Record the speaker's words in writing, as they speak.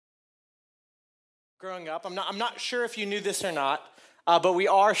growing up. I'm not sure if you knew this or not, but we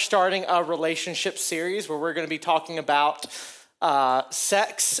are starting a relationship series where we're going to be talking about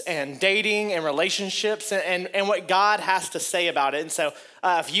sex and dating and relationships and what God has to say about it. And so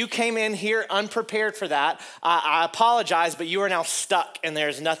if you came in here unprepared for that, I apologize, but you are now stuck and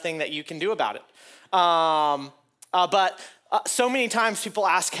there's nothing that you can do about it. But so many times people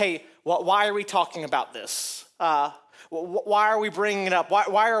ask, hey, why are we talking about this? Why are we bringing it up?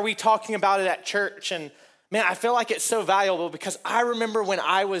 Why are we talking about it at church? And man, I feel like it's so valuable because I remember when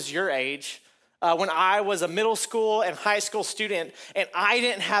I was your age, when I was a middle school and high school student, and I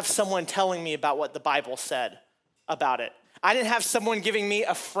didn't have someone telling me about what the Bible said about it. I didn't have someone giving me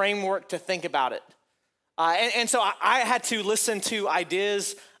a framework to think about it. And so I had to listen to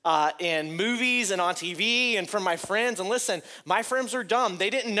ideas in movies and on TV and from my friends. And listen, my friends are dumb.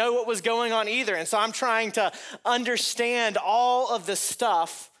 They didn't know what was going on either. And so I'm trying to understand all of this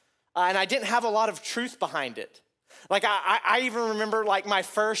stuff. And I didn't have a lot of truth behind it. Like I even remember like my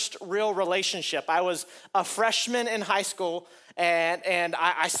first real relationship. I was a freshman in high school and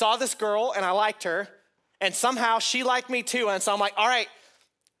I saw this girl and I liked her. And somehow she liked me too. And so I'm like, all right,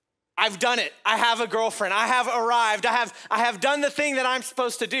 I've done it. I have a girlfriend. I have arrived. I have done the thing that I'm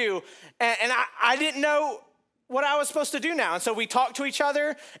supposed to do. And I didn't know what I was supposed to do now. And so we talked to each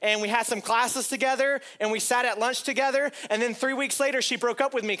other and we had some classes together and we sat at lunch together. And then 3 weeks later, she broke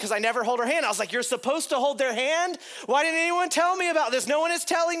up with me because I never hold her hand. I was like, you're supposed to hold their hand? Why didn't anyone tell me about this? No one is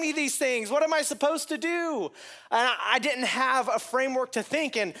telling me these things. What am I supposed to do? And I didn't have a framework to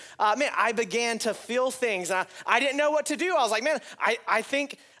think. And I began to feel things. And I didn't know what to do. I was like, man, I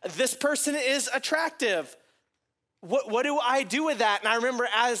think this person is attractive. What do I do with that? And I remember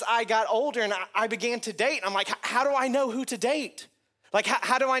as I got older and I began to date, I'm like, how do I know who to date? Like,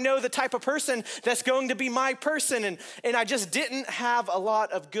 how do I know the type of person that's going to be my person? And I just didn't have a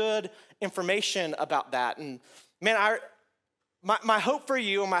lot of good information about that. And man, my hope for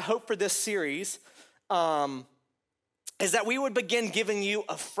you and my hope for this series is that we would begin giving you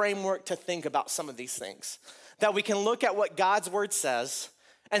a framework to think about some of these things. That we can look at what God's word says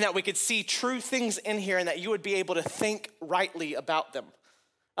and that we could see true things in here and that you would be able to think rightly about them.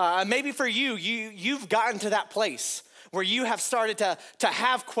 Maybe for you've gotten to that place where you have started to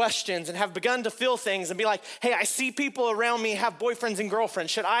have questions and have begun to feel things and be like, hey, I see people around me have boyfriends and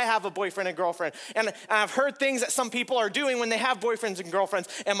girlfriends. Should I have a boyfriend and girlfriend? And I've heard things that some people are doing when they have boyfriends and girlfriends.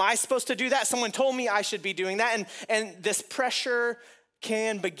 Am I supposed to do that? Someone told me I should be doing that. And this pressure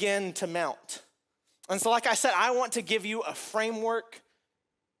can begin to mount. And so like I said, I want to give you a framework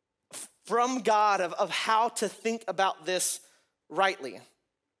from God of how to think about this rightly.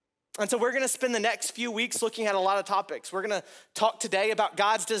 And so we're going to spend the next few weeks looking at a lot of topics. We're going to talk today about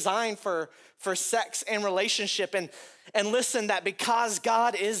God's design for sex and relationship. And listen, that because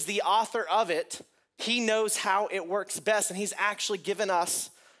God is the author of it, he knows how it works best. And he's actually given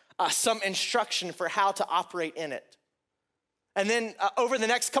us some instruction for how to operate in it. And then over the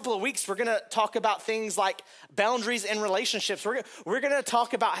next couple of weeks, we're going to talk about things like boundaries in relationships. We're going to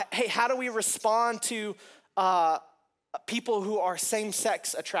talk about, hey, how do we respond to people who are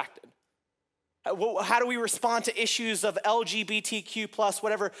same-sex attracted? How do we respond to issues of LGBTQ plus,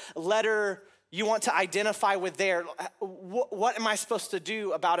 whatever letter you want to identify with there? What am I supposed to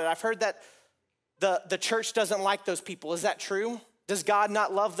do about it? I've heard that the church doesn't like those people. Is that true? Does God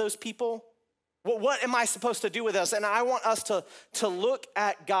not love those people? What am I supposed to do with us? And I want us to look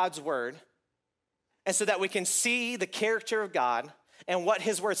at God's word and so that we can see the character of God and what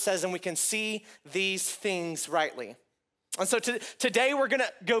his word says and we can see these things rightly. And so today we're going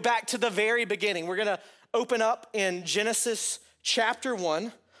to go back to the very beginning. We're going to open up in Genesis chapter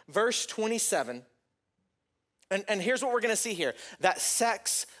 1, verse 27. And here's what we're going to see here, that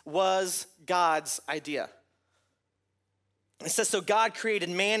sex was God's idea. It says, so God created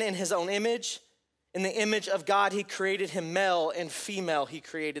man in his own image. In the image of God, he created him, male and female, he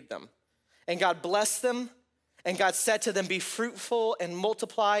created them. And God blessed them, and God said to them, be fruitful and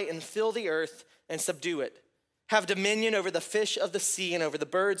multiply and fill the earth and subdue it. Have dominion over the fish of the sea and over the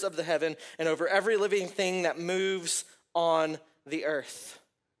birds of the heaven and over every living thing that moves on the earth.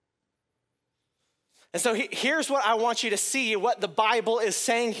 And so here's what I want you to see. What the Bible is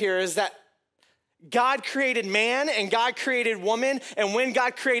saying here is that God created man and God created woman. And when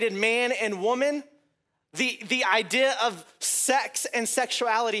God created man and woman, the idea of sex and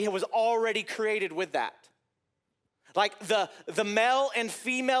sexuality was already created with that. Like the male and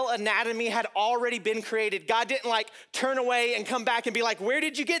female anatomy had already been created. God didn't like turn away and come back and be like, where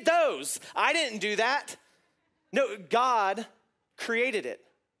did you get those? I didn't do that. No, God created it.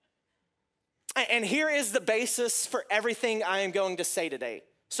 And here is the basis for everything I am going to say today.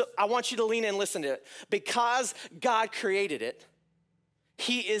 So I want you to lean in and listen to it. Because God created it,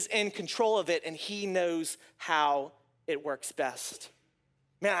 he is in control of it and he knows how it works best.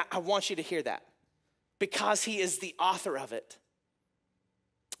 Man, I want you to hear that. Because he is the author of it.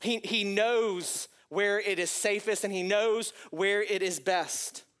 He knows where it is safest and he knows where it is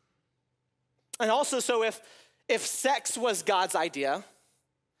best. And also, so if sex was God's idea,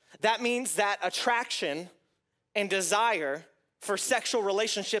 that means that attraction and desire for sexual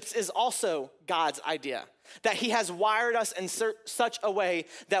relationships is also God's idea. That he has wired us in such a way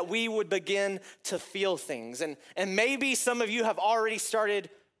that we would begin to feel things. And maybe some of you have already started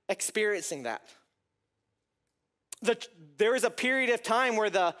experiencing that. There is a period of time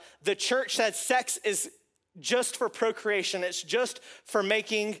where the church said sex is just for procreation. It's just for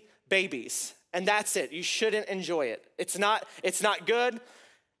making babies. And that's it. You shouldn't enjoy it. It's not good.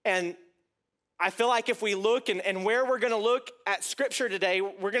 And I feel like if we look and where we're going to look at scripture today,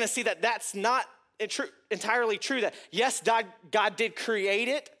 we're going to see that that's not entirely true. That yes, God did create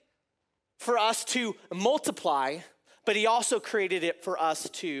it for us to multiply, but he also created it for us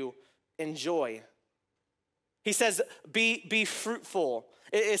to enjoy. He says, be fruitful.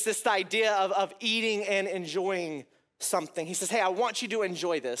 It's this idea of eating and enjoying something. He says, hey, I want you to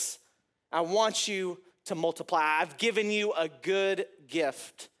enjoy this. I want you to multiply. I've given you a good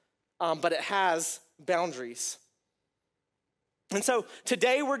gift, but it has boundaries. And so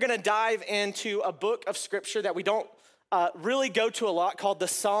today we're gonna dive into a book of scripture that we don't really go to a lot called the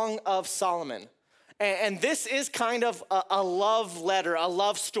Song of Solomon. And this is kind of a love letter, a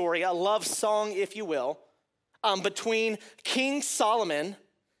love story, a love song, if you will, between King Solomon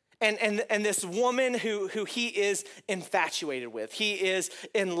and this woman who he is infatuated with, he is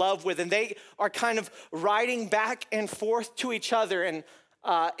in love with, and they are kind of writing back and forth to each other, and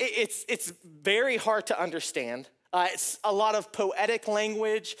it's very hard to understand. It's a lot of poetic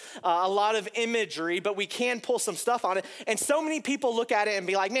language, a lot of imagery, but we can pull some stuff on it. And so many people look at it and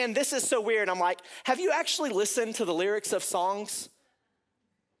be like, man, this is so weird. I'm like, have you actually listened to the lyrics of songs?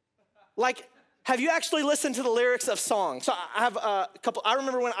 Like, have you actually listened to the lyrics of songs? So I have a couple. I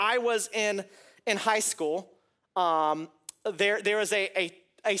remember when I was in high school, there was a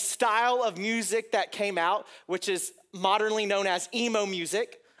style of music that came out, which is modernly known as emo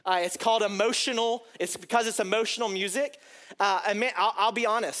music. It's called emotional. It's because it's emotional music. And man, I'll be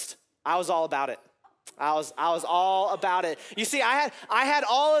honest. I was all about it. I was all about it. You see, I had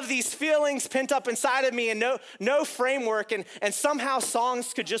all of these feelings pent up inside of me and no framework, and somehow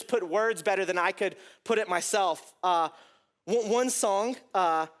songs could just put words better than I could put it myself. One song,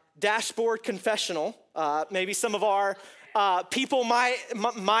 Dashboard Confessional, maybe some of our people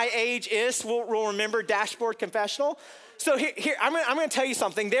my age will remember Dashboard Confessional. So here I'm going to tell you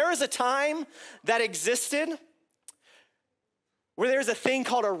something. There is a time that existed where there's a thing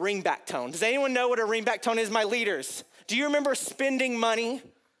called a ringback tone. Does anyone know what a ringback tone is? My leaders. Do you remember spending money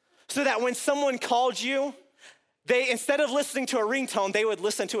so that when someone called you, they, instead of listening to a ringtone, they would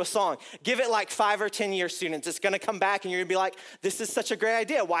listen to a song? Give it like 5 or 10 year students. It's going to come back and you're going to be like, this is such a great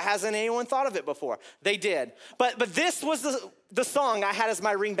idea. Why hasn't anyone thought of it before? They did. But this was the song I had as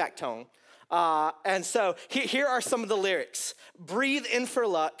my ringback tone. And so here are some of the lyrics. Breathe in for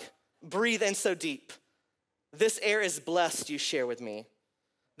luck, breathe in so deep. This air is blessed you share with me.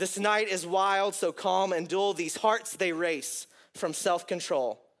 This night is wild, so calm and dull. These hearts, they race from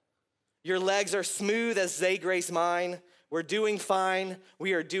self-control. Your legs are smooth as they graze mine. We're doing fine.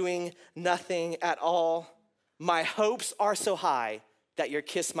 We are doing nothing at all. My hopes are so high that your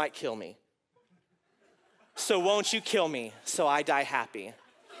kiss might kill me. So won't you kill me so I die happy?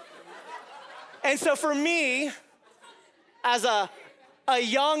 And so for me, as a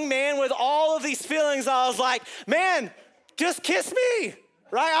young man with all of these feelings, I was like, man, just kiss me,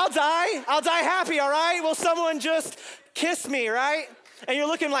 right? I'll die happy, all right? Will someone just kiss me, right? And you're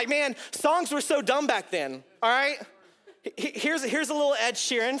looking like, man, songs were so dumb back then, all right? Here's a little Ed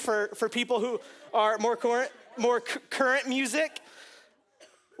Sheeran for people who are more current music.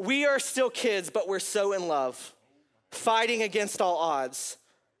 We are still kids, but we're so in love, fighting against all odds.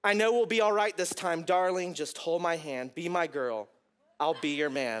 I know we'll be all right this time, darling. Just hold my hand, be my girl. I'll be your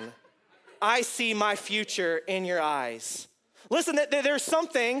man. I see my future in your eyes. Listen, there's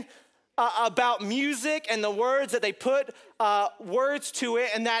something about music and the words that they put words to it,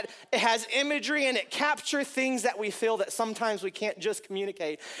 and that it has imagery and it captures things that we feel that sometimes we can't just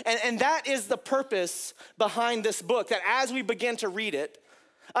communicate. And that is the purpose behind this book, that as we begin to read it,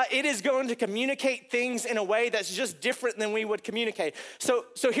 it is going to communicate things in a way that's just different than we would communicate. So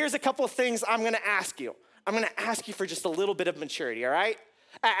here's a couple of things I'm gonna ask you. I'm gonna ask you for just a little bit of maturity, all right?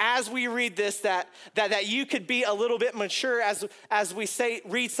 as we read this, that you could be a little bit mature as we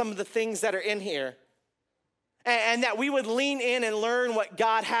read some of the things that are in here. And that we would lean in and learn what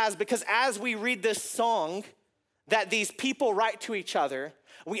God has, because as we read this song that these people write to each other,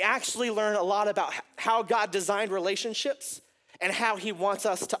 we actually learn a lot about how God designed relationships and how he wants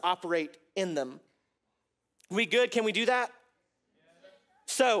us to operate in them. We good? Can we do that?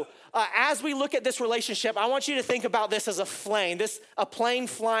 So as we look at this relationship, I want you to think about this as a plane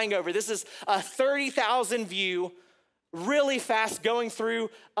flying over. This is a 30,000 view, really fast, going through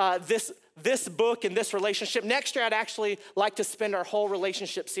this book and this relationship. Next year, I'd actually like to spend our whole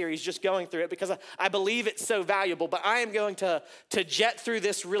relationship series just going through it, because I believe it's so valuable. But I am going to jet through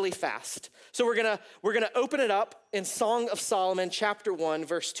this really fast. So we're gonna open it up in Song of Solomon, chapter 1,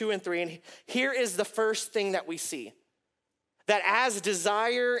 verse 2 and 3. And here is the first thing that we see. That as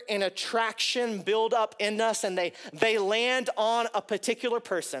desire and attraction build up in us and they land on a particular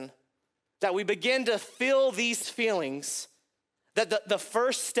person, that we begin to feel these feelings, that the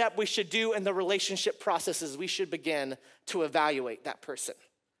first step we should do in the relationship process is we should begin to evaluate that person.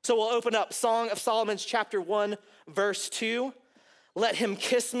 So we'll open up Song of Solomon, chapter 1, verse 2. Let him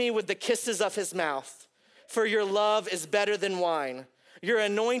kiss me with the kisses of his mouth, for your love is better than wine. Your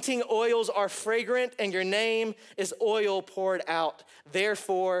anointing oils are fragrant, and your name is oil poured out.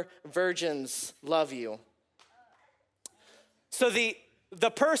 Therefore, virgins love you. So the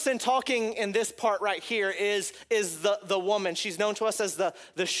person talking in this part right here is the woman. She's known to us as the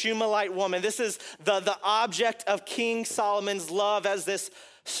Shunammite woman. This is the object of King Solomon's love as this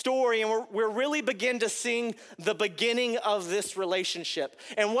story, and we're really begin to sing the beginning of this relationship.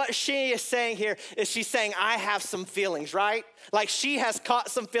 And what she is saying here is she's saying, I have some feelings, right? Like she has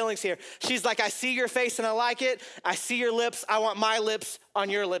caught some feelings here. She's like, I see your face and I like it. I see your lips. I want my lips on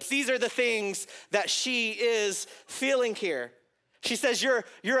your lips. These are the things that she is feeling here. She says, your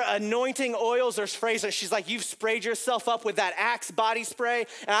anointing oils are fragrant. She's like, you've sprayed yourself up with that Axe body spray.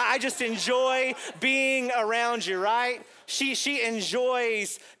 And I just enjoy being around you, right? She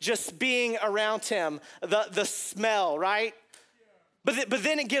enjoys just being around him, the smell, right? But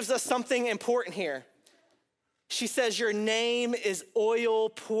then it gives us something important here. She says, your name is oil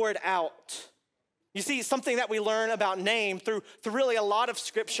poured out. You see, something that we learn about name through really a lot of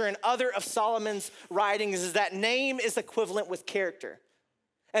scripture and other of Solomon's writings is that name is equivalent with character.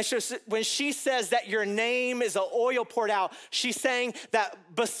 And so when she says that your name is an oil poured out, she's saying that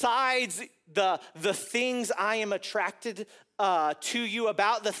besides the things I am attracted to you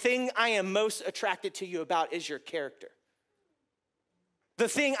about, the thing I am most attracted to you about is your character. The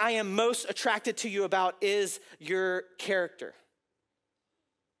thing I am most attracted to you about is your character.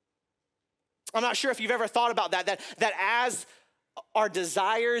 I'm not sure if you've ever thought about that as our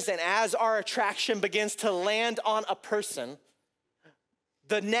desires and as our attraction begins to land on a person,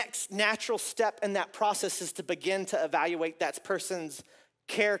 the next natural step in that process is to begin to evaluate that person's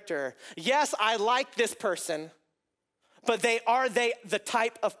character. Yes, I like this person, but are they the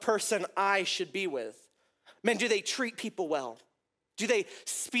type of person I should be with? Man, do they treat people well? Do they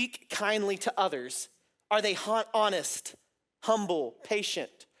speak kindly to others? Are they honest, humble,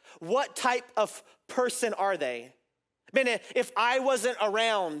 patient? What type of person are they? Man, if I wasn't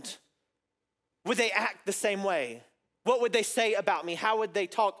around, would they act the same way? What would they say about me? How would they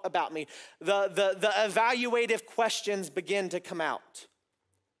talk about me? The evaluative questions begin to come out.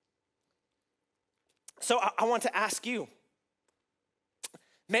 So I want to ask you,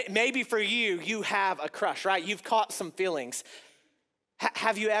 maybe for you have a crush, right? You've caught some feelings.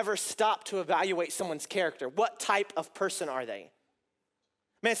 Have you ever stopped to evaluate someone's character? What type of person are they?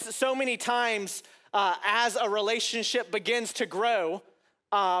 Man, so many times as a relationship begins to grow,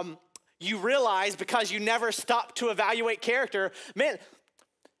 you realize because you never stop to evaluate character, man,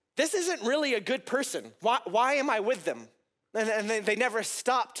 this isn't really a good person. Why am I with them? And they never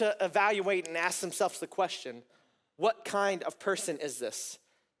stop to evaluate and ask themselves the question, what kind of person is this?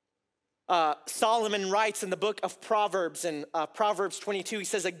 Solomon writes in the book of Proverbs, in Proverbs 22, he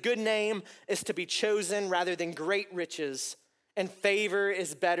says, a good name is to be chosen rather than great riches, and favor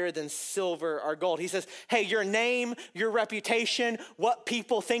is better than silver or gold. He says, hey, your name, your reputation, what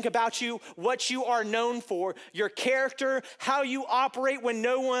people think about you, what you are known for, your character, how you operate when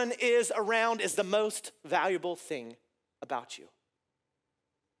no one is around is the most valuable thing about you.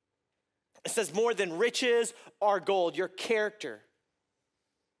 It says more than riches or gold, your character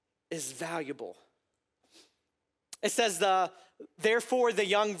is valuable. It says, therefore the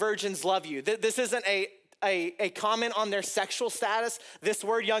young virgins love you. This isn't a comment on their sexual status. This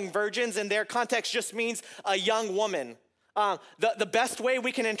word young virgins in their context just means a young woman. The best way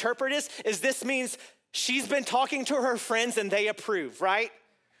we can interpret this is this means she's been talking to her friends and they approve, right?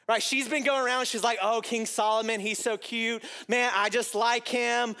 Right, she's been going around, she's like, oh, King Solomon, he's so cute. Man, I just like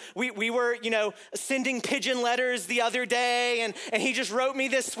him. We were, sending pigeon letters the other day, and he just wrote me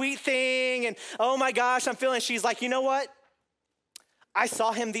this sweet thing, and oh my gosh, I'm feeling, she's like, you know what? I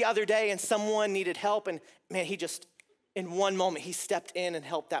saw him the other day, and someone needed help, and man, he just, in one moment, he stepped in and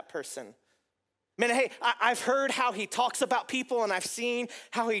helped that person. Man, hey, I've heard how he talks about people, and I've seen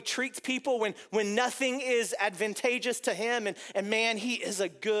how he treats people when nothing is advantageous to him, and man, he is a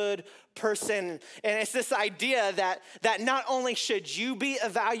good person. And it's this idea that not only should you be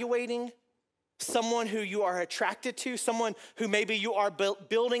evaluating someone who you are attracted to, someone who maybe you are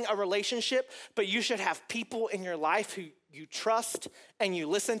building a relationship, but you should have people in your life who you trust and you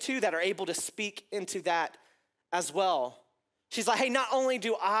listen to that are able to speak into that as well. She's like, hey, not only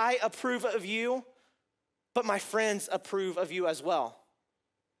do I approve of you, but my friends approve of you as well.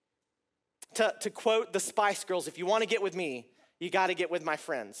 To quote the Spice Girls, if you want to get with me, you got to get with my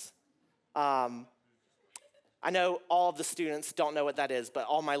friends. I know all of the students don't know what that is, but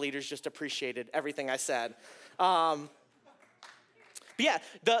all my leaders just appreciated everything I said. But yeah,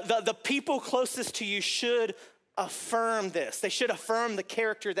 the people closest to you should affirm this. They should affirm the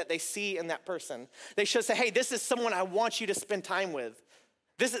character that they see in that person. They should say, hey, this is someone I want you to spend time with.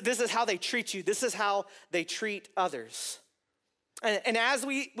 This is how they treat you. This is how they treat others. And as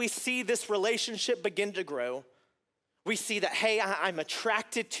we see this relationship begin to grow, we see that, hey, I'm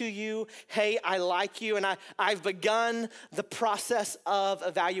attracted to you. Hey, I like you. And I've begun the process of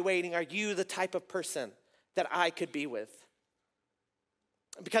evaluating, are you the type of person that I could be with?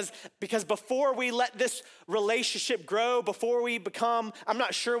 Because before we let this relationship grow, before we become, I'm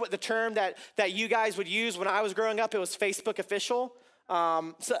not sure what the term that you guys would use when I was growing up, it was Facebook official.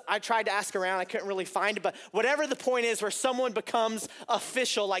 So I tried to ask around, I couldn't really find it, but whatever the point is where someone becomes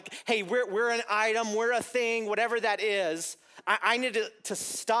official, like, hey, we're an item, we're a thing, whatever that is, I need to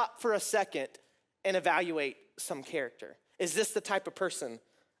stop for a second and evaluate some character. Is this the type of person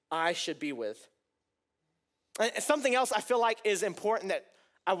I should be with? And something else I feel like is important that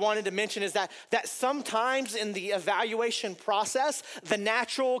I wanted to mention is that sometimes in the evaluation process, the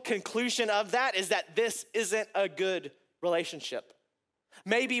natural conclusion of that is that this isn't a good relationship.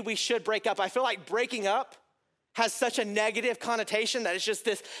 Maybe we should break up. I feel like breaking up has such a negative connotation that it's just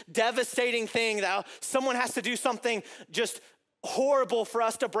this devastating thing that someone has to do something just horrible for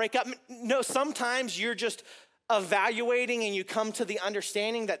us to break up. No, sometimes you're just evaluating and you come to the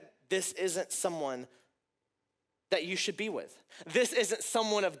understanding that this isn't someone that you should be with. This isn't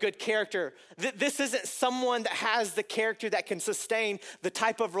someone of good character. This isn't someone that has the character that can sustain the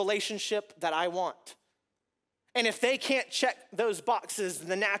type of relationship that I want. And if they can't check those boxes,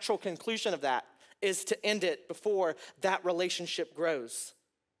 the natural conclusion of that is to end it before that relationship grows.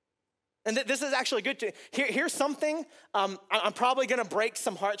 And this is actually good to, here's something, I'm probably gonna break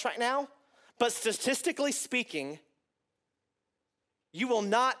some hearts right now, but statistically speaking, you will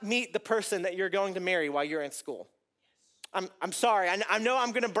not meet the person that you're going to marry while you're in school. I'm sorry, I know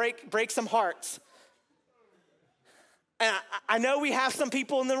I'm gonna break some hearts. And I know we have some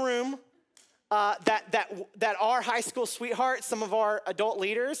people in the room that are high school sweethearts, some of our adult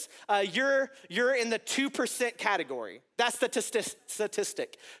leaders. You're in the 2% category. That's the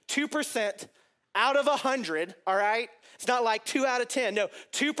statistic. 2% out of 100, all right? It's not like 2 out of 10, no,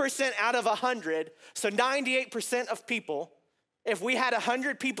 2% out of 100. So 98% of people, if we had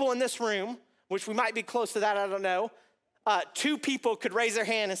 100 people in this room, which we might be close to that, I don't know, 2 people could raise their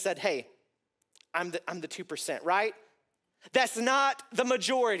hand and said, hey, I'm the 2%, right? That's not the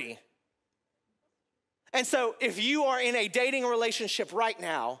majority. And so if you are in a dating relationship right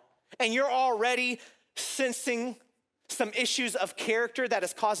now and you're already sensing some issues of character that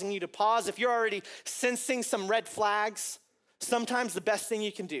is causing you to pause, if you're already sensing some red flags, sometimes the best thing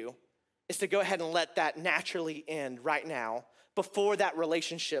you can do is to go ahead and let that naturally end right now before that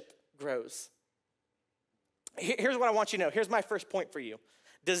relationship grows. Here's what I want you to know. Here's my first point for you.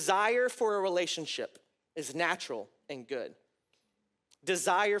 Desire for a relationship is natural and good.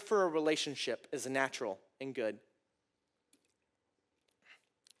 Desire for a relationship is natural and good.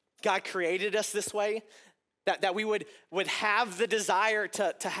 God created us this way, that we would have the desire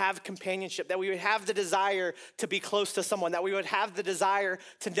to have companionship, that we would have the desire to be close to someone, that we would have the desire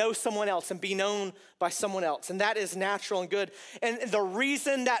to know someone else and be known by someone else. And that is natural and good. And the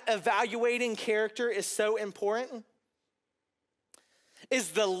reason that evaluating character is so important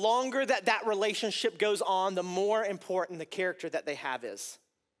is the longer that relationship goes on, the more important the character that they have is.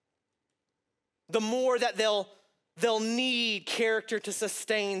 The more that they'll need character to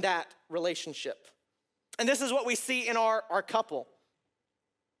sustain that relationship. And this is what we see in our couple.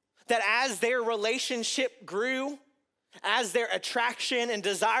 That as their relationship grew, As their attraction and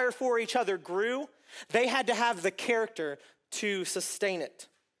desire for each other grew, they had to have the character to sustain it.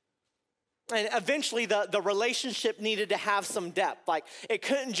 And eventually the relationship needed to have some depth. Like, it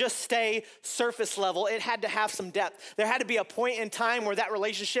couldn't just stay surface level. It had to have some depth. There had to be a point in time where that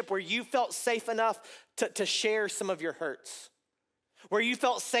relationship where you felt safe enough to share some of your hurts, where you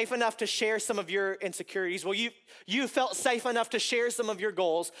felt safe enough to share some of your insecurities, where you felt safe enough to share some of your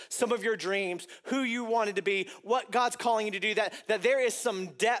goals, some of your dreams, who you wanted to be, what God's calling you to do, that there is some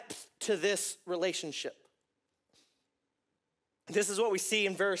depth to this relationship. This is what we see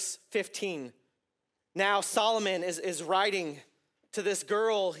in verse 15. Now Solomon is writing to this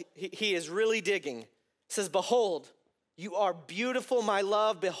girl he is really digging. It says, "Behold, you are beautiful, my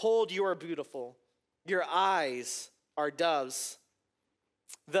love. Behold, you are beautiful. Your eyes are doves."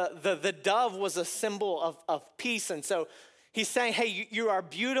 The dove was a symbol of peace. And so he's saying, hey, you are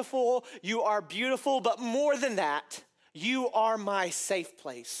beautiful, but more than that, you are my safe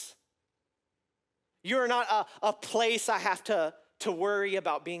place. You're not a place I have to worry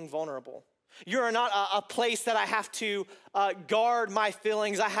about being vulnerable. You're not a place that I have to guard my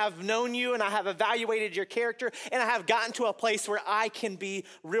feelings. I have known you and I have evaluated your character, and I have gotten to a place where I can be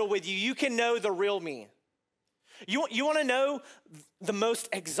real with you. You can know the real me. You want to know the most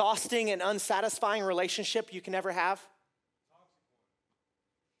exhausting and unsatisfying relationship you can ever have?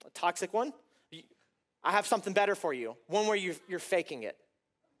 A toxic one? I have something better for you. One where you're faking it.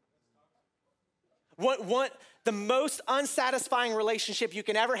 The most unsatisfying relationship you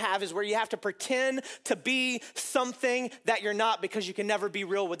can ever have is where you have to pretend to be something that you're not, because you can never be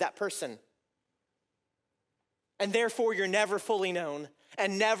real with that person. And therefore, you're never fully known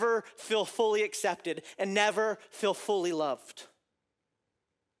and never feel fully accepted and never feel fully loved.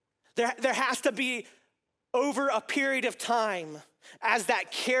 There has to be, over a period of time, as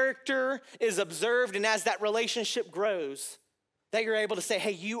that character is observed and as that relationship grows, that you're able to say,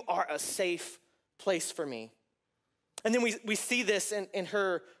 hey, you are a safe place for me. And then we see this in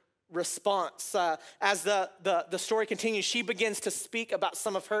her response. As the story continues, she begins to speak about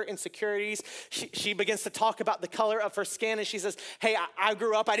some of her insecurities. She begins to talk about the color of her skin, and she says, hey, I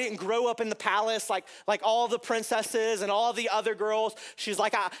didn't grow up in the palace like all the princesses and all the other girls. She's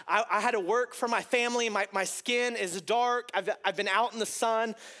like, I had to work for my family. My skin is dark. I've been out in the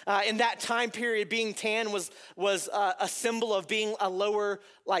sun. In that time period, being tan was a symbol of being a lower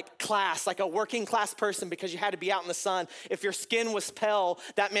class, like a working class person, because you had to be out in the sun. If your skin was pale,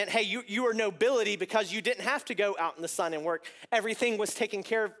 that meant, hey, you are nobility because you didn't have to go out in the sun and work. Everything was taken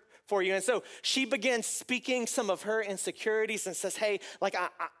care of for you. And so she begins speaking some of her insecurities and says, hey,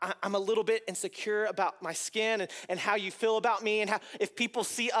 I'm a little bit insecure about my skin and how you feel about me, and how if people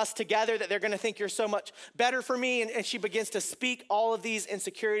see us together that they're going to think you're so much better for me. And she begins to speak all of these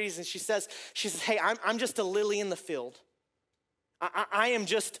insecurities, and she says, hey, I'm just a lily in the field. I am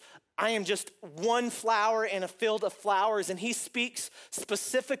just one flower in a field of flowers. And he speaks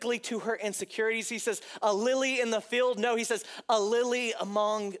specifically to her insecurities. He says, a lily in the field? No, he says, a lily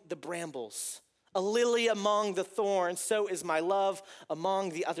among the brambles, a lily among the thorns. So is my love among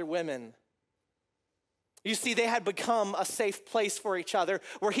the other women. You see, they had become a safe place for each other,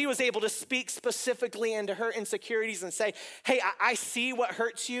 where he was able to speak specifically into her insecurities and say, hey, I see what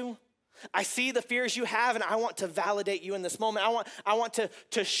hurts you. I see the fears you have, and I want to validate you in this moment. I want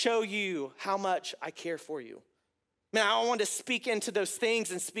to show you how much I care for you. Man, I want to speak into those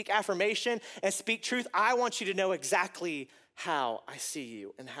things and speak affirmation and speak truth. I want you to know exactly how I see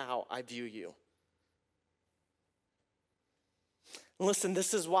you and how I view you. Listen,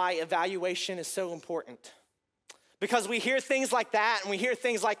 this is why evaluation is so important. Because we hear things like that, and we hear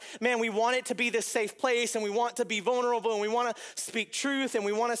things like, man, we want it to be this safe place, and we want to be vulnerable, and we want to speak truth, and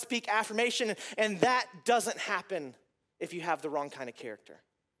we want to speak affirmation, and that doesn't happen if you have the wrong kind of character.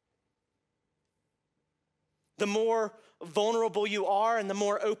 The more vulnerable you are and the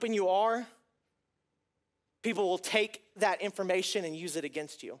more open you are, people will take that information and use it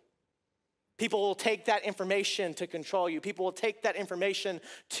against you. People will take that information to control you. People will take that information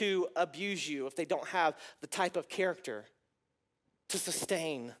to abuse you if they don't have the type of character to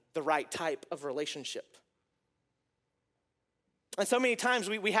sustain the right type of relationship. And so many times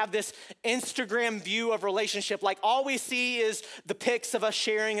we have this Instagram view of relationship, like all we see is the pics of us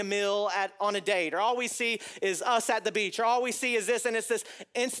sharing a meal on a date, or all we see is us at the beach, or all we see is this, and it's this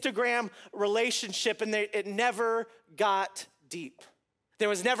Instagram relationship, and it never got deep. There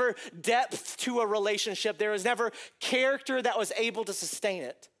was never depth to a relationship. There was never character that was able to sustain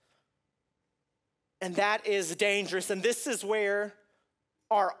it. And that is dangerous. And this is where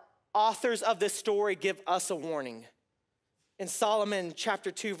our authors of this story give us a warning. In Solomon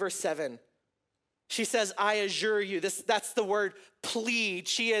chapter 2, verse 7, She says, I adjure you. That's the word plead.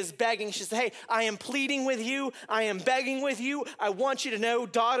 She is begging. She says, hey, I am pleading with you. I am begging with you. I want you to know,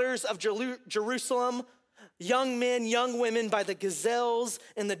 daughters of Jerusalem, young men, young women, by the gazelles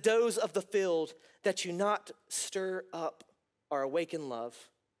and the does of the field, that you not stir up or awaken love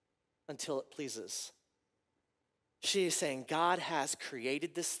until it pleases. She is saying God has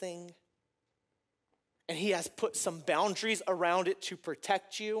created this thing, and he has put some boundaries around it to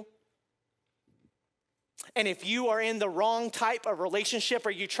protect you. And if you are in the wrong type of relationship,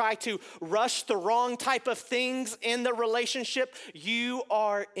 or you try to rush the wrong type of things in the relationship, you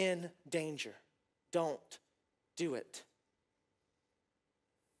are in danger. Don't do it.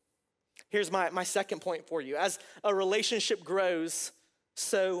 Here's my second point for you. As a relationship grows,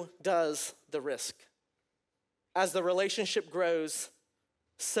 so does the risk. As the relationship grows,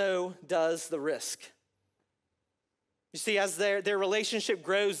 so does the risk. You see, as their relationship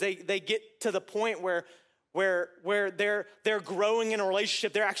grows, they get to the point where they're growing in a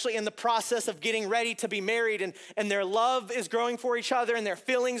relationship. They're actually in the process of getting ready to be married, and their love is growing for each other, and their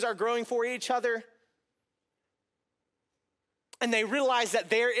feelings are growing for each other. And they realize that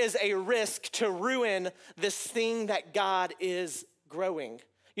there is a risk to ruin this thing that God is growing.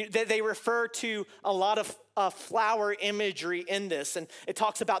 They refer to a lot of flower imagery in this, and it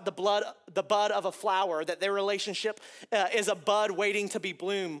talks about the bud of a flower, that their relationship is a bud waiting to be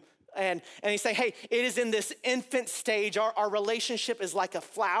bloomed. And he's saying, hey, it is in this infant stage. Our relationship is like a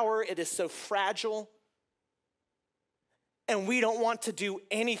flower. It is so fragile. And we don't want to do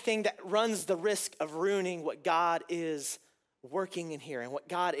anything that runs the risk of ruining what God is working in here and what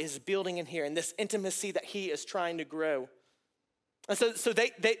God is building in here and this intimacy that he is trying to grow. And so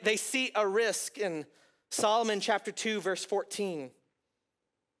they see a risk in Solomon chapter 2, verse 14.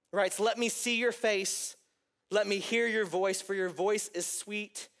 Right, so let me see your face. Let me hear your voice, for your voice is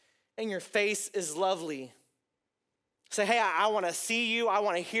sweet and your face is lovely. Say, hey, I want to see you. I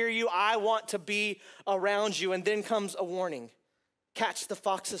want to hear you. I want to be around you. And then comes a warning. Catch the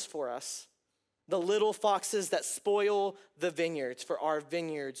foxes for us. The little foxes that spoil the vineyards, for our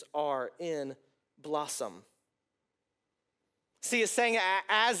vineyards are in blossom. See, it's saying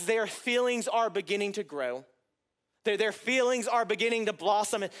as their feelings are beginning to grow, their feelings are beginning to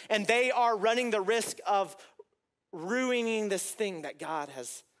blossom, and they are running the risk of ruining this thing that God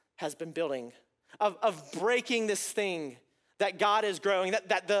has been building, of breaking this thing that God is growing,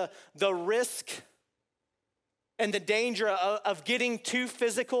 that the risk and the danger of getting too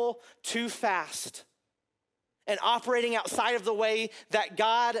physical too fast and operating outside of the way that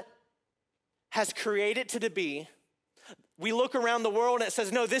God has created to be. We look around the world and it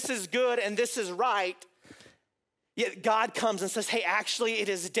says, no, this is good and this is right. Yet God comes and says, hey, actually it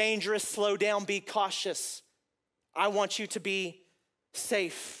is dangerous. Slow down, be cautious. I want you to be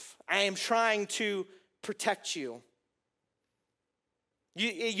safe. I am trying to protect you.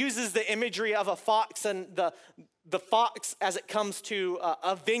 It uses the imagery of a fox, and the fox, as it comes to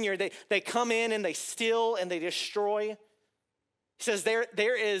a vineyard, they come in and they steal and they destroy. He says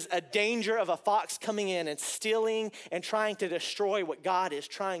there is a danger of a fox coming in and stealing and trying to destroy what God is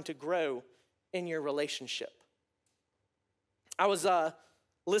trying to grow in your relationship. I was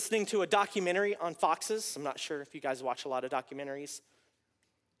listening to a documentary on foxes. I'm not sure if you guys watch a lot of documentaries,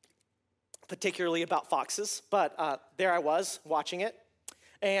 particularly about foxes, but there I was watching it.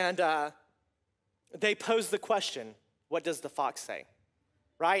 And they posed the question, what does the fox say?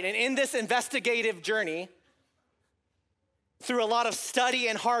 Right? And in this investigative journey, through a lot of study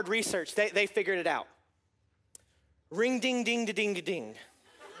and hard research, they figured it out. Ring, ding, ding, da, ding, da, ding.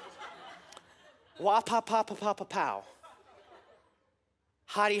 Wah, pa, pa, pa, pa, pa, pow.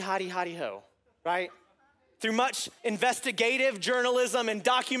 Hotty, hotty, hotty, ho. Right? Through much investigative journalism and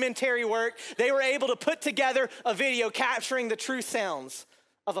documentary work, they were able to put together a video capturing the true sounds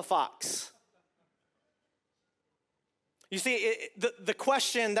of a fox. You see, the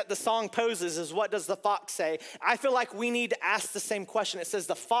question that the song poses is, what does the fox say? I feel like we need to ask the same question. It says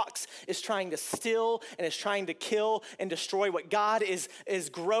the fox is trying to steal and is trying to kill and destroy what God is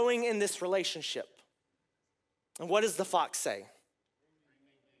growing in this relationship. And what does the fox say?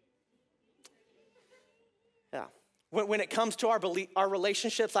 Yeah. When it comes to our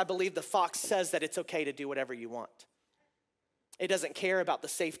relationships, I believe the fox says that it's okay to do whatever you want. It doesn't care about the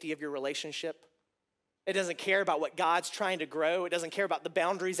safety of your relationship. It doesn't care about what God's trying to grow. It doesn't care about the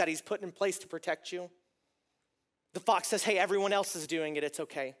boundaries that he's put in place to protect you. The fox says, hey, everyone else is doing it. It's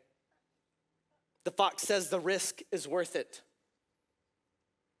okay. The fox says the risk is worth it.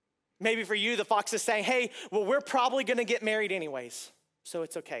 Maybe for you, the fox is saying, hey, well, we're probably going to get married anyways, so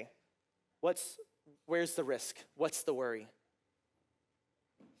it's okay. Where's the risk? What's the worry?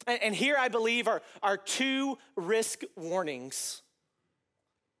 And here I believe are two risk warnings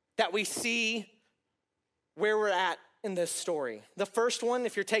that we see where we're at in this story. The first one,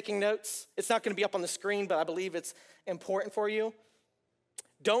 if you're taking notes, it's not going to be up on the screen, but I believe it's important for you.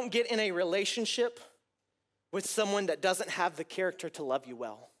 Don't get in a relationship with someone that doesn't have the character to love you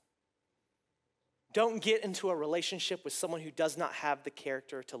well. Don't get into a relationship with someone who does not have the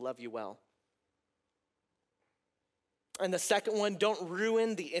character to love you well. And the second one, don't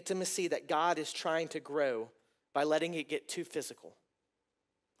ruin the intimacy that God is trying to grow by letting it get too physical.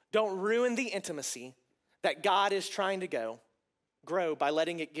 Don't ruin the intimacy that God is trying to grow by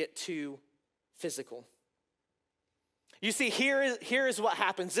letting it get too physical. You see, here is what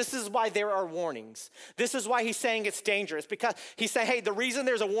happens. This is why there are warnings. This is why he's saying it's dangerous. Because he's saying, hey, the reason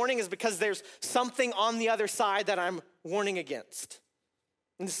there's a warning is because there's something on the other side that I'm warning against.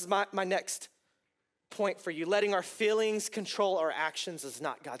 And this is my next point for you. Letting our feelings control our actions is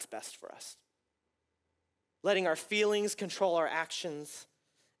not God's best for us. Letting our feelings control our actions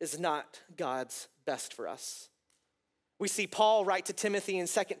is not God's best for us. We see Paul write to Timothy in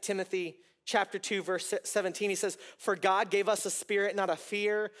 2 Timothy chapter 2, verse 17. He says, for God gave us a spirit not of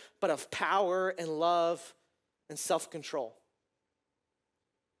fear, but of power and love and self-control.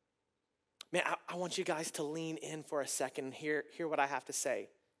 Man, I want you guys to lean in for a second and hear what I have to say.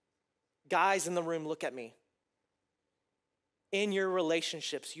 Guys in the room, look at me. In your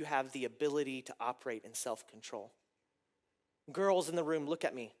relationships, you have the ability to operate in self-control. Girls in the room, look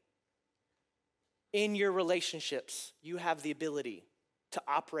at me. In your relationships, you have the ability to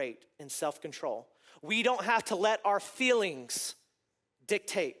operate in self-control. We don't have to let our feelings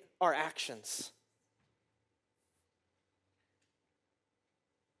dictate our actions.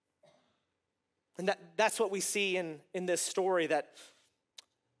 And that's what we see in this story, that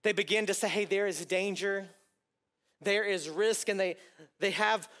they begin to say, hey, there is danger, there is risk, and they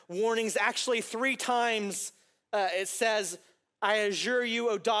have warnings. Actually, 3 times it says, I adjure you,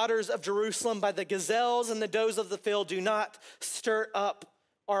 O daughters of Jerusalem, by the gazelles and the does of the field, do not stir up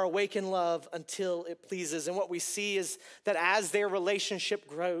our awakened love until it pleases. And what we see is that as their relationship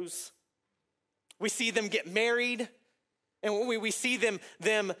grows, we see them get married, and we see them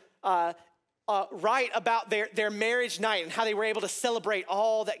write about their marriage night and how they were able to celebrate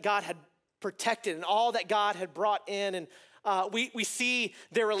all that God had protected and all that God had brought in. And we see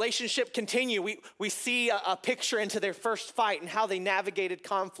their relationship continue. We see a picture into their first fight and how they navigated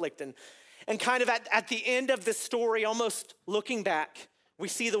conflict. And kind of at the end of this story, almost looking back, we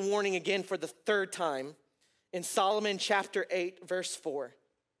see the warning again for the 3rd time in Solomon chapter 8, verse 4. It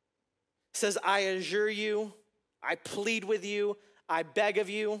says, I adjure you, I plead with you, I beg of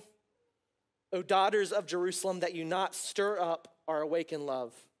you, O daughters of Jerusalem, that you not stir up our awakened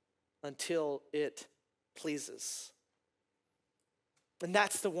love until it pleases. And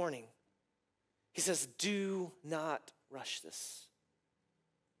that's the warning. He says, do not rush this.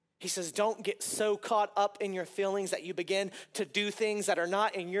 He says, don't get so caught up in your feelings that you begin to do things that are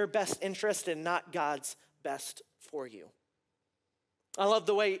not in your best interest and not God's best for you. I love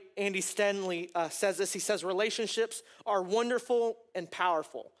the way Andy Stanley says this. He says, relationships are wonderful and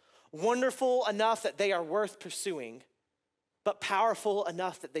powerful. Wonderful enough that they are worth pursuing, but powerful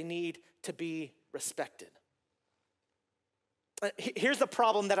enough that they need to be respected. Here's the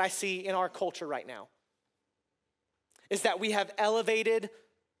problem that I see in our culture right now, is that we have elevated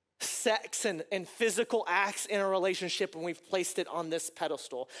sex and physical acts in a relationship and we've placed it on this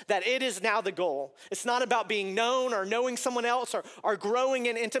pedestal, that it is now the goal. It's not about being known or knowing someone else or growing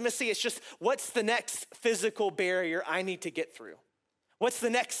in intimacy. It's just, what's the next physical barrier I need to get through? What's the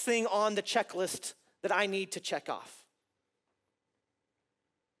next thing on the checklist that I need to check off?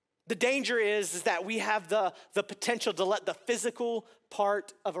 The danger is that we have the potential to let the physical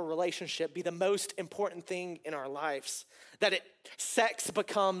part of a relationship be the most important thing in our lives. That sex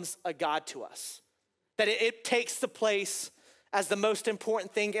becomes a god to us. That it takes the place as the most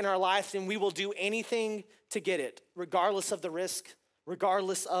important thing in our life, and we will do anything to get it, regardless of the risk,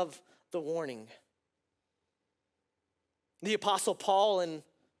 regardless of the warning. The Apostle Paul in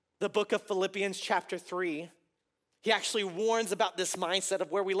the book of Philippians chapter 3, he actually warns about this mindset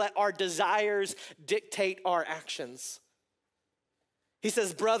of where we let our desires dictate our actions. He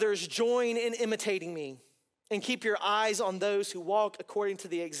says, brothers, join in imitating me and keep your eyes on those who walk according to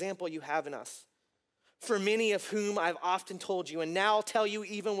the example you have in us. For many of whom I've often told you, and now tell you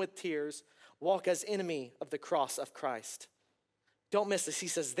even with tears, walk as enemy of the cross of Christ. Don't miss this. He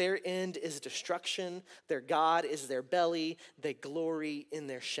says, their end is destruction. Their God is their belly. They glory in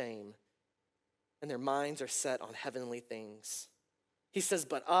their shame. And their minds are set on heavenly things. He says,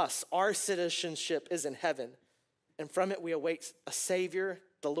 but us, our citizenship is in heaven. And from it we await a Savior,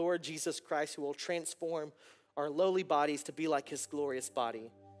 the Lord Jesus Christ, who will transform our lowly bodies to be like his glorious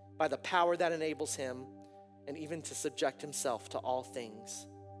body by the power that enables him and even to subject himself to all things.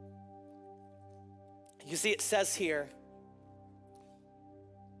 You see, it says here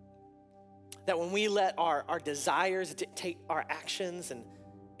that when we let our desires dictate our actions and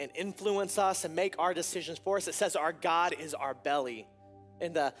influence us and make our decisions for us, it says our God is our belly.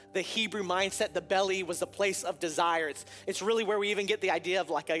 In the Hebrew mindset, the belly was a place of desire. It's really where we even get the idea of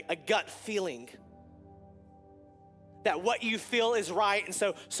like a gut feeling. That what you feel is right, and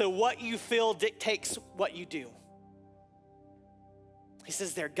so what you feel dictates what you do. He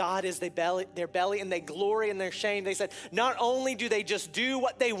says their God is their belly, and they glory in their shame. They said not only do they just do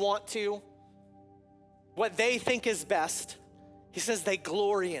what they want to, what they think is best, he says they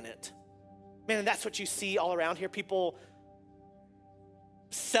glory in it. Man, and that's what you see all around here. People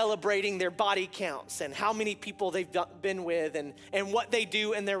celebrating their body counts and how many people they've been with and what they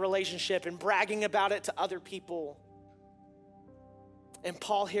do in their relationship and bragging about it to other people. And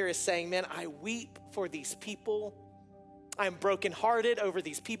Paul here is saying, man, I weep for these people. I'm brokenhearted over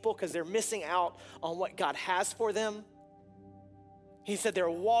these people because they're missing out on what God has for them. He said they're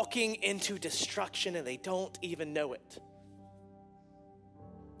walking into destruction and they don't even know it.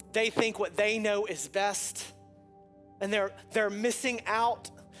 They think what they know is best, and they're missing out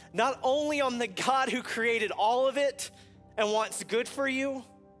not only on the God who created all of it and wants good for you,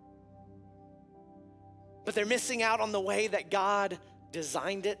 but they're missing out on the way that God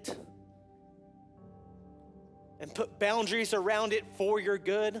designed it and put boundaries around it for your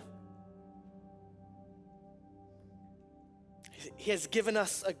good. He has given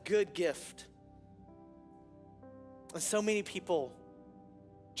us a good gift. And so many people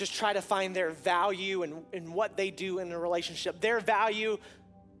just try to find their value in what they do in a relationship. Their value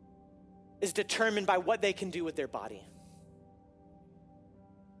is determined by what they can do with their body.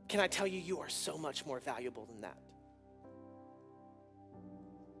 Can I tell you, you are so much more valuable than that.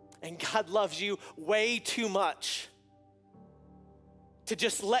 And God loves you way too much to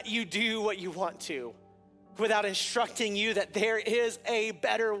just let you do what you want to without instructing you that there is a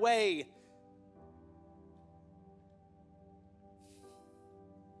better way.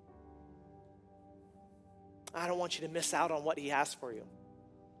 I don't want you to miss out on what he has for you.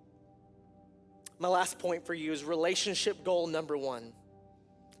 My last point for you is relationship goal number 1.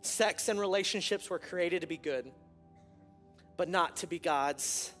 Sex and relationships were created to be good, but not to be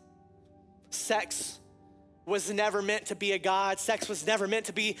God's. Sex was never meant to be a God. Sex was never meant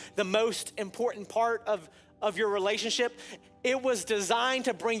to be the most important part of your relationship. It was designed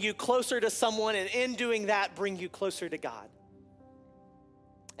to bring you closer to someone, and in doing that, bring you closer to God.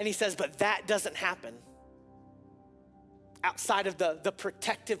 And he says, but that doesn't happen outside of the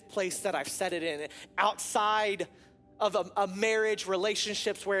protective place that I've set it in, outside of a marriage,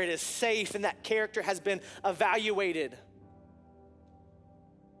 relationships where it is safe and that character has been evaluated.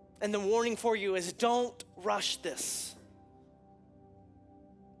 And the warning for you is don't rush this.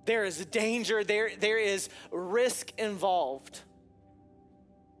 There is danger, there is risk involved.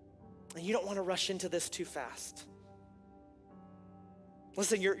 And you don't want to rush into this too fast.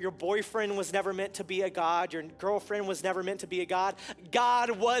 Listen, your boyfriend was never meant to be a God. Your girlfriend was never meant to be a God.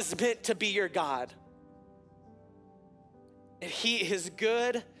 God was meant to be your God. And he is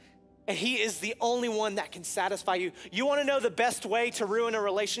good, and he is the only one that can satisfy you. You want to know the best way to ruin a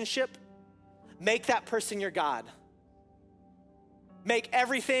relationship? Make that person your God. Make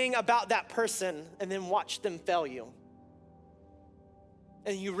everything about that person and then watch them fail you.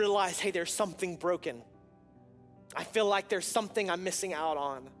 And you realize, hey, there's something broken. I feel like there's something I'm missing out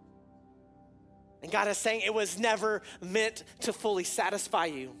on. And God is saying it was never meant to fully satisfy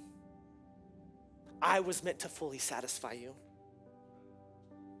you. I was meant to fully satisfy you.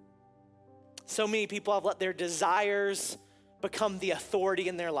 So many people have let their desires become the authority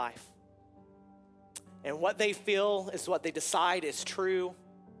in their life. And what they feel is what they decide is true.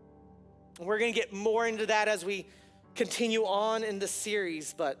 And we're going to get more into that as we continue on in this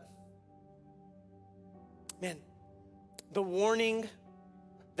series. But man, the warning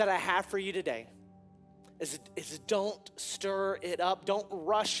that I have for you today is don't stir it up. Don't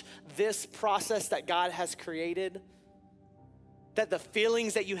rush this process that God has created. That the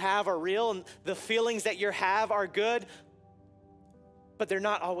feelings that you have are real and the feelings that you have are good, but they're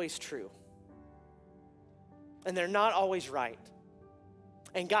not always true. And they're not always right.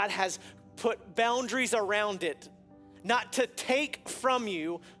 And God has put boundaries around it, not to take from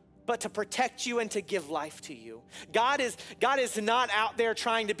you, but to protect you and to give life to you. God is not out there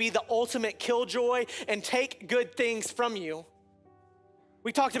trying to be the ultimate killjoy and take good things from you.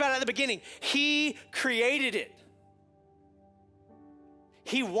 We talked about it at the beginning. He created it.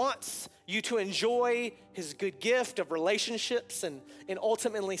 He wants you to enjoy his good gift of relationships and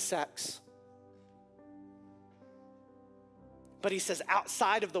ultimately sex. But he says,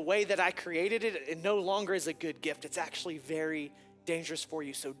 outside of the way that I created it, it no longer is a good gift. It's actually very dangerous for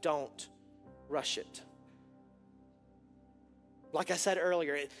you, so don't rush it. Like I said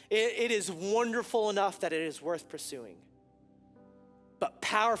earlier, it is wonderful enough that it is worth pursuing, but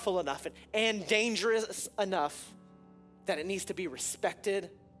powerful enough and dangerous enough that it needs to be respected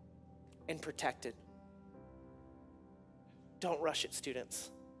and protected. Don't rush it,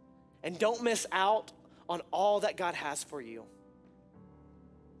 students. And don't miss out on all that God has for you.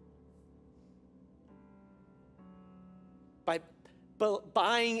 By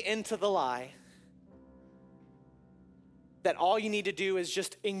buying into the lie that all you need to do is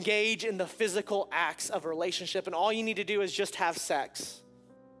just engage in the physical acts of a relationship, and all you need to do is just have sex.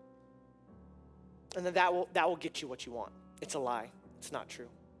 And then that will get you what you want. It's a lie. It's not true.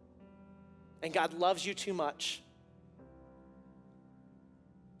 And God loves you too much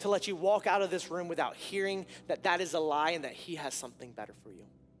to let you walk out of this room without hearing that that is a lie and that he has something better for you.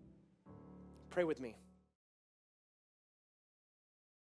 Pray with me.